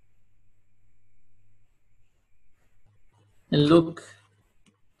and look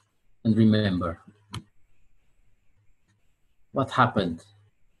and remember what happened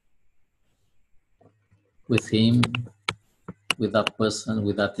with him, with that person,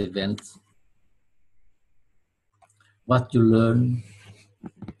 with that event, what you learned,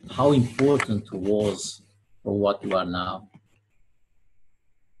 how important it was for what you are now.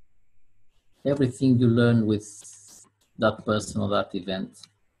 Everything you learn with that person or that event.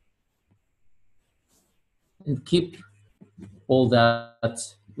 And keep all that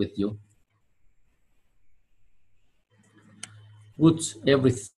with you. Put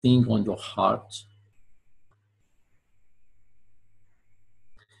everything on your heart,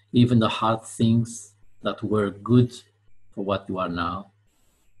 even the hard things that were good for what you are now.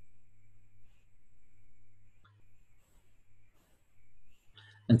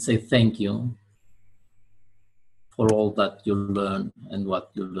 And say thank you for all that you learn and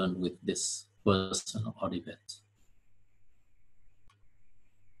what you learned with this person or event.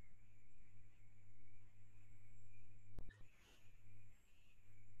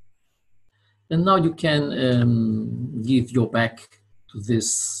 And now you can give your back to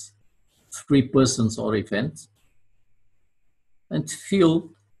this three persons or event and feel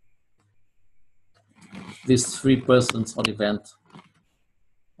these three persons or event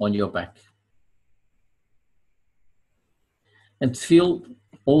on your back. And feel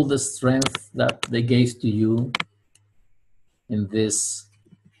all the strength that they gave to you in this,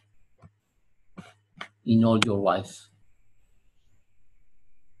 in all your life.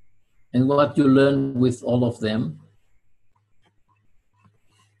 And what you learn with all of them,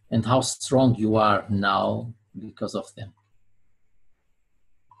 and how strong you are now because of them.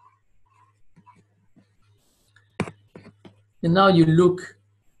 And now you look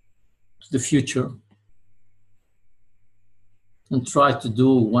to the future and try to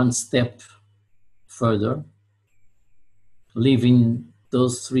do one step further, leaving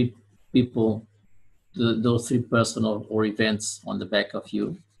those three people, those three personal or events on the back of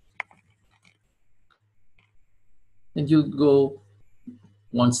you. And you go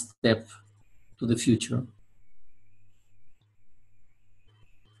one step to the future.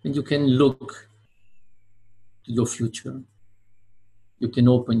 And you can look to your future. You can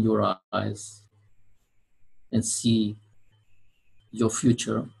open your eyes and see your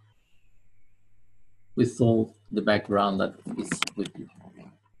future with all the background that is with you.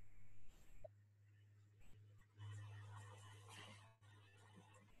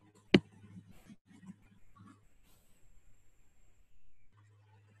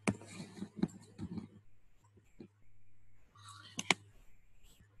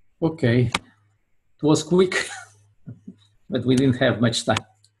 Okay, it was quick, but we didn't have much time.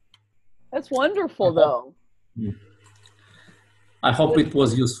 That's wonderful, though. I hope it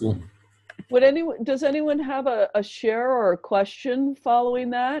was useful. Does anyone have a share or a question following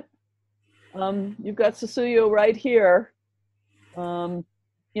that? You've got Cecilio right here.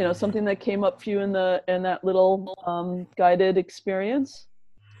 You know, something that came up for you in that little guided experience.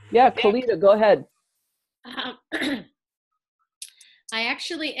 Yeah, Kalita, go ahead. I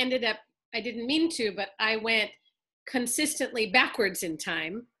actually ended up, I didn't mean to, but I went consistently backwards in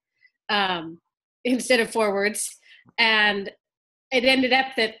time instead of forwards. And it ended up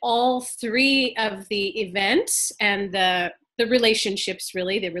that all three of the events and the relationships,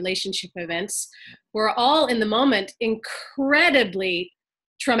 really, the relationship events, were all in the moment incredibly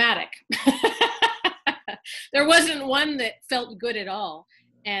traumatic. There wasn't one that felt good at all.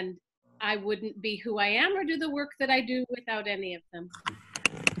 And I wouldn't be who I am or do the work that I do without any of them.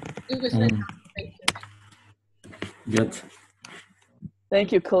 It was good.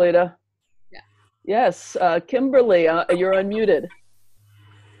 Thank you, Kalita. Yeah. Yes, Kimberly, you're unmuted.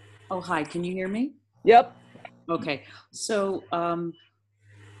 Oh, hi. Can you hear me? Yep. Okay. So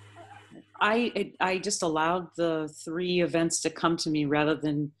I just allowed the three events to come to me rather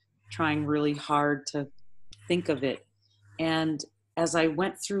than trying really hard to think of it. And as I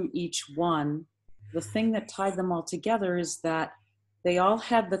went through each one, the thing that tied them all together is that they all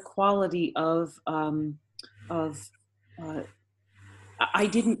had the quality of I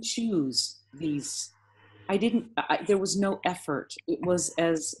didn't choose these. There was no effort. It was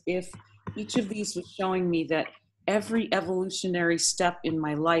as if each of these was showing me that every evolutionary step in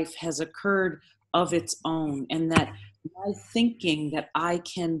my life has occurred of its own, and that my thinking that I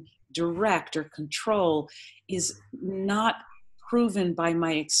can direct or control is not proven by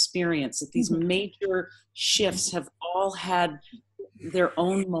my experience, that these major shifts have all had their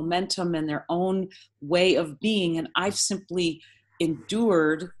own momentum and their own way of being, and I've simply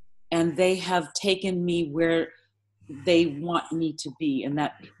endured, and they have taken me where they want me to be, and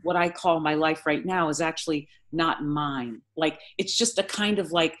that what I call my life right now is actually not mine. Like, it's just a kind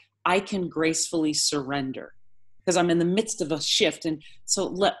of like, I can gracefully surrender because I'm in the midst of a shift. And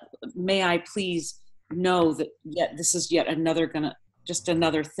so may I please know that this is yet another just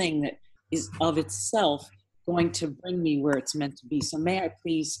another thing that is of itself going to bring me where it's meant to be. So may I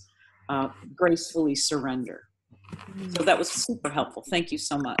please gracefully surrender. So that was super helpful. Thank you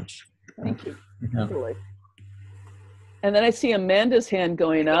so much. Thank you. And then I see Amanda's hand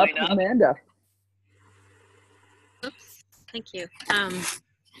going up. Amanda. Oops. Thank you.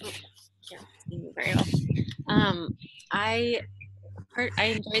 Very well. I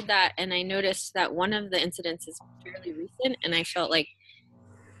enjoyed that, and I noticed that one of the incidents is fairly recent, and I felt like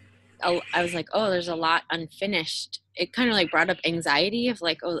I was like, oh, there's a lot unfinished. It kind of like brought up anxiety of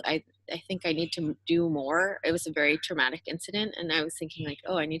like, oh, I think I need to do more. It was a very traumatic incident, and I was thinking like,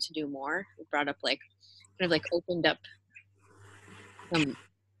 oh, I need to do more. It brought up like, kind of like opened up some,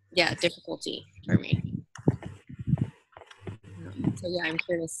 difficulty for me. So yeah, I'm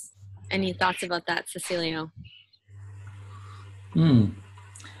curious. Any thoughts about that, Cecilio?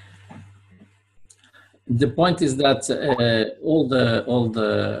 The point is that all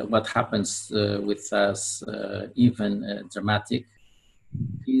the what happens with us, even dramatic,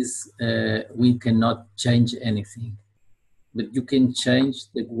 is we cannot change anything, but you can change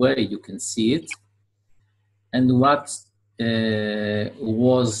the way you can see it, and what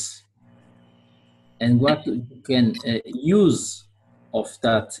was, and what you can use of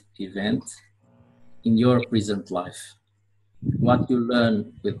that event in your present life. What you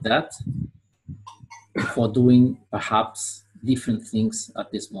learn with that for doing perhaps different things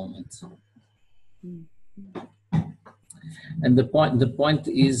at this moment. And the point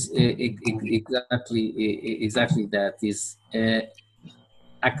is exactly that is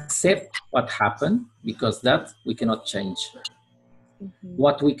accept what happened, because that we cannot change.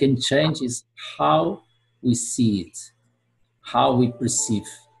 What we can change is how we see it, how we perceive.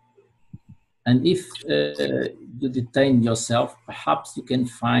 And if you detain yourself, perhaps you can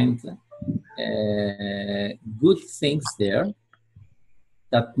find good things there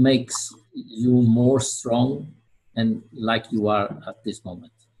that makes you more strong and like you are at this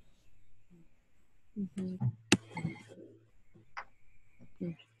moment.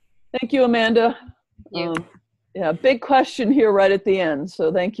 Thank you, Amanda. Yeah, big question here right at the end.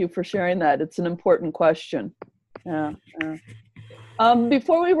 So thank you for sharing that. It's an important question. Yeah.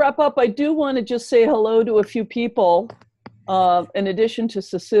 Before we wrap up, I do want to just say hello to a few people. In addition to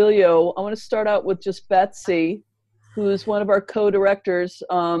Cecilio, I want to start out with just Betsy, who is one of our co-directors.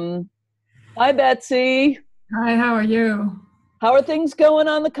 Hi, Betsy. Hi, how are you? How are things going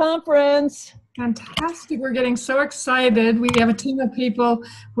on the conference? Fantastic. We're getting so excited. We have a team of people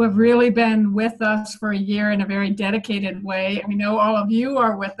who have really been with us for a year in a very dedicated way. We know all of you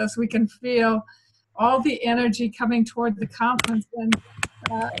are with us. We can feel all the energy coming toward the conference. And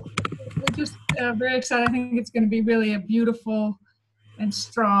we're just very excited. I think it's going to be really a beautiful and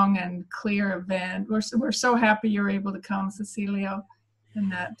strong and clear event. We're so happy you're able to come, Cecilio,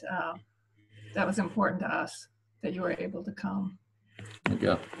 and that was important to us that you were able to come. Thank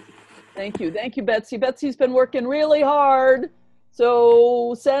you. Thank you. Thank you, Betsy. Betsy's been working really hard.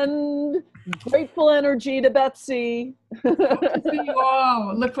 So send grateful energy to Betsy. See you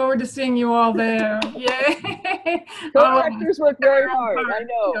all. Look forward to seeing you all there. Yay. Co-directors work very hard. I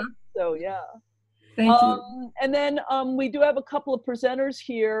know. Yeah. So yeah. Thank you. And then we do have a couple of presenters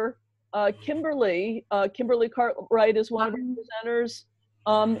here. Kimberly Cartwright is one of our presenters.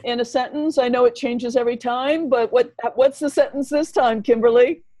 In a sentence, I know it changes every time, but what's the sentence this time,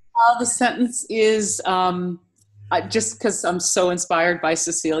 Kimberly? The sentence is, just because I'm so inspired by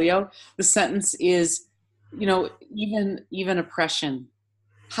Cecilio, the sentence is, even oppression.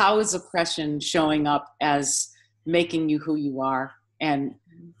 How is oppression showing up as making you who you are? And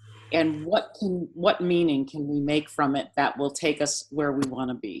what meaning can we make from it that will take us where we want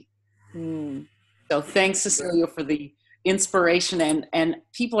to be? So thanks, Cecilio, for the inspiration, and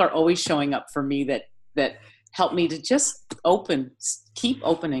people are always showing up for me that help me to just keep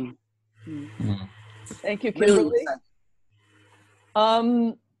opening. Thank you, Kimberly.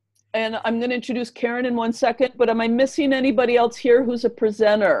 And I'm going to introduce Karen in 1 second, but am I missing anybody else here who's a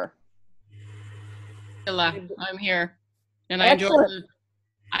presenter? I'm here, and I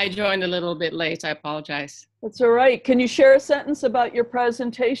joined a little bit late. I apologize. That's all right. Can you share a sentence about your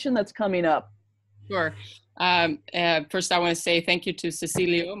presentation that's coming up? Sure. First, I want to say thank you to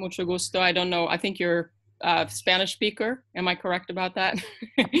Cecilio. Mucho gusto. I don't know. I think you're Spanish speaker. Am I correct about that?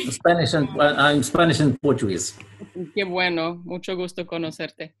 Spanish and I'm Spanish and Portuguese. Qué bueno. Mucho gusto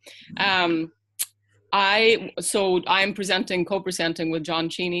conocerte. I'm co-presenting with John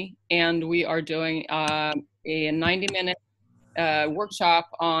Cheney, and we are doing a 90-minute workshop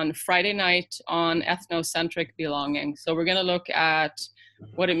on Friday night on ethnocentric belonging. So we're going to look at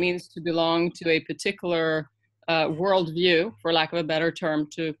what it means to belong to a particular worldview, for lack of a better term,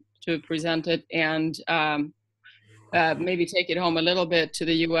 to present it, and maybe take it home a little bit to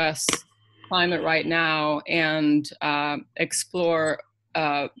the U.S. climate right now, and explore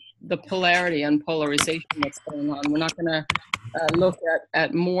the polarity and polarization that's going on. We're not going to look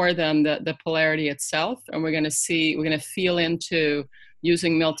at more than the polarity itself, and we're going to feel into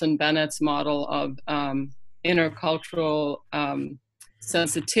using Milton Bennett's model of intercultural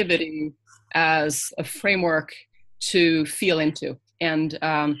sensitivity as a framework to feel into. And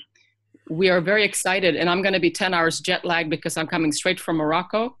we are very excited, and I'm going to be 10 hours jet lagged because I'm coming straight from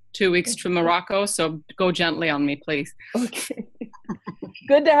Morocco, 2 weeks to Morocco, so go gently on me, please. Okay.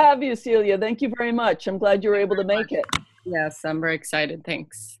 Good to have you, Celia. Thank you very much. I'm glad you were able to make it. Yes, I'm very excited.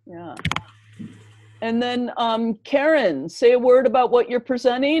 Thanks. Yeah. And then Karen, say a word about what you're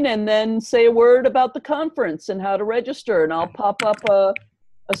presenting, and then say a word about the conference and how to register, and I'll pop up a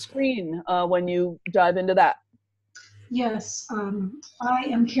screen when you dive into that. Yes, I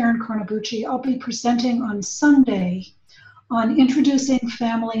am Karen Carnabucci. I'll be presenting on Sunday on introducing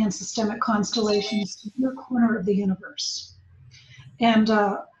family and systemic constellations to your corner of the universe. And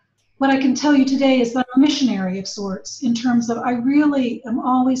what I can tell you today is that I'm a missionary of sorts, in terms of I really am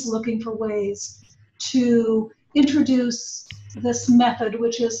always looking for ways to introduce this method,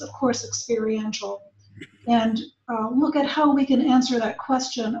 which is, of course, experiential, and look at how we can answer that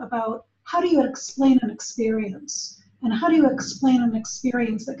question about how do you explain an experience? And how do you explain an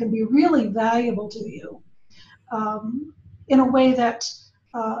experience that can be really valuable to you in a way that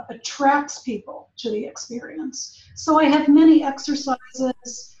attracts people to the experience? So I have many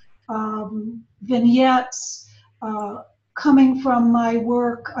exercises, vignettes, coming from my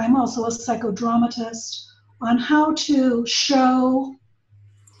work. I'm also a psychodramatist, on how to show,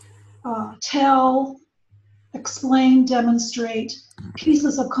 tell, explain, demonstrate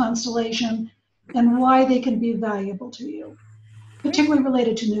pieces of constellation and why they can be valuable to you, particularly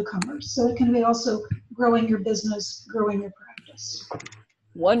related to newcomers. So it can be also growing your business, growing your practice.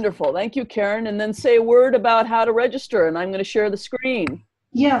 Wonderful. Thank you, Karen. And then say a word about how to register, and I'm going to share the screen.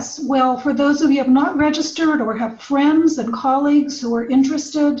 Yes. Well, for those of you who have not registered or have friends and colleagues who are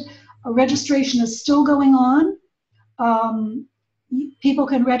interested, registration is still going on. People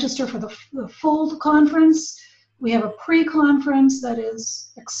can register for the full conference. We have a pre-conference that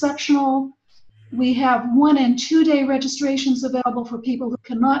is exceptional. We have 1- and 2-day registrations available for people who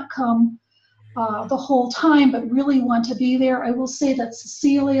cannot come the whole time, but really want to be there. I will say that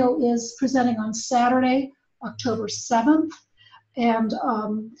Cecilio is presenting on Saturday, October 7th. And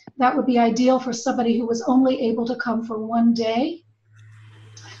that would be ideal for somebody who was only able to come for one day.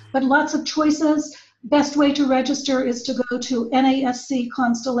 But lots of choices. Best way to register is to go to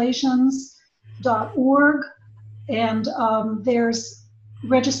nascconstellations.org, and there's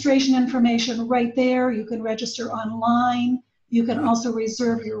registration information right there. You can register online. You can also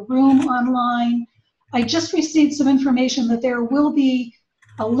reserve your room online. I just received some information that there will be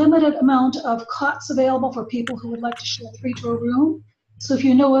a limited amount of cots available for people who would like to share 3 to a room. So if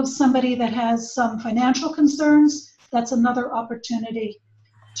you know of somebody that has some financial concerns, that's another opportunity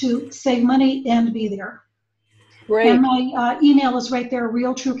to save money and be there. Great. And my email is right there,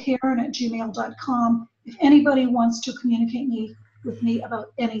 realtruekaren@gmail.com. If anybody wants to communicate with me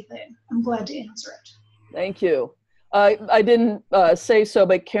about anything, I'm glad to answer it. Thank you. I didn't say so,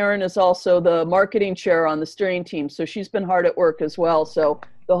 but Karen is also the marketing chair on the steering team. So she's been hard at work as well. So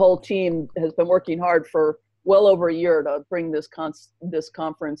the whole team has been working hard for well over a year to bring this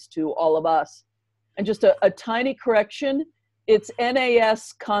conference to all of us. And just a tiny correction, it's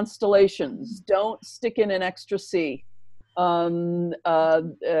NAS Constellations. Don't stick in an extra C. It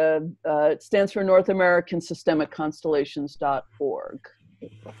stands for North American Systemic Constellations.org.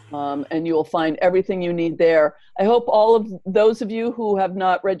 And you will find everything you need there. I hope all of those of you who have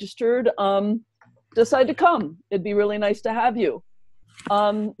not registered decide to come. It'd be really nice to have you.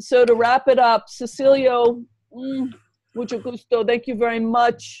 So to wrap it up, Cecilio, mucho gusto. Thank you very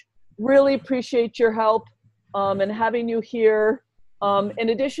much. Really appreciate your help and having you here. In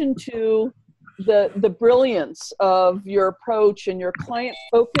addition to the brilliance of your approach and your client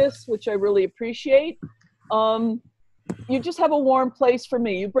focus, which I really appreciate, you just have a warm place for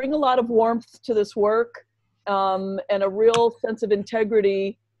me. You bring a lot of warmth to this work and a real sense of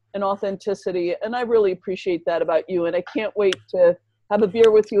integrity and authenticity. And I really appreciate that about you. And I can't wait to have a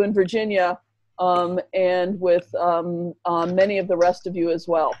beer with you in Virginia and with many of the rest of you as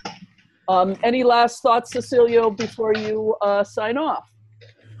well. Any last thoughts, Cecilio, before you sign off?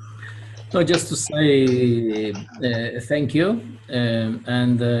 No, just to say thank you,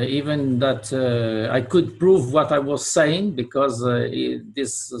 and even that I could prove what I was saying, because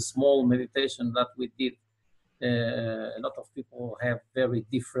this small meditation that we did, a lot of people have very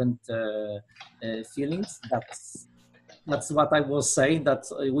different feelings. That's what I was saying, that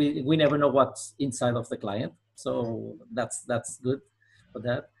we never know what's inside of the client, so that's good for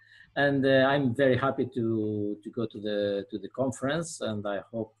that. And I'm very happy to go to the conference, and I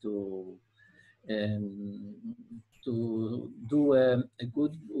hope to do a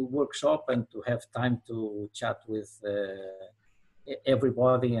good workshop and to have time to chat with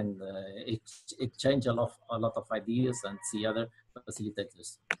everybody and exchange a lot of ideas and see other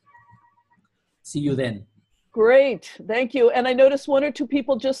facilitators. See you then. Great, thank you. And I noticed 1 or 2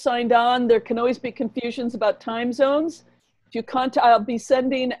 people just signed on. There can always be confusions about time zones. If you contact, I'll be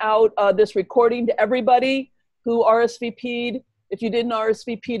sending out this recording to everybody who RSVP'd. If you didn't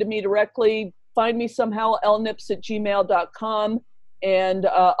RSVP to me directly, find me somehow, lnips@gmail.com, and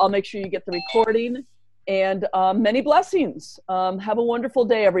I'll make sure you get the recording. And many blessings. Have a wonderful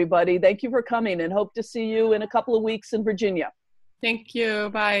day, everybody. Thank you for coming, and hope to see you in a couple of weeks in Virginia. Thank you.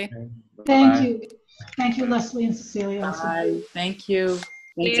 Bye. Thank you. Thank you, Leslie and Cecilia. Bye. Thank you.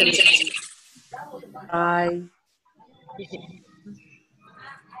 Bye.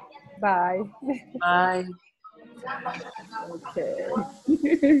 Bye. Bye. Okay.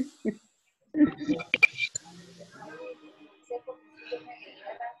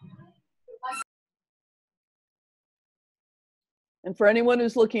 And for anyone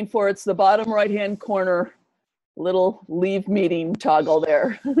who's looking for, it's the bottom right-hand corner, little leave meeting toggle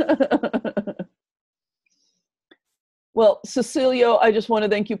there. Well, Cecilio, I just want to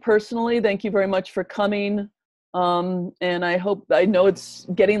thank you personally. Thank you very much for coming. And I know it's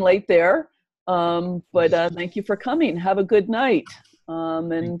getting late there, but thank you for coming. Have a good night.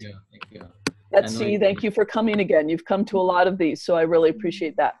 And Thank you. Betsy, thank you for coming again. You've come to a lot of these, so I really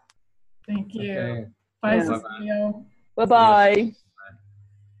appreciate that. Thank you. Okay. Bye, Yeah. Cecilio. Bye-bye.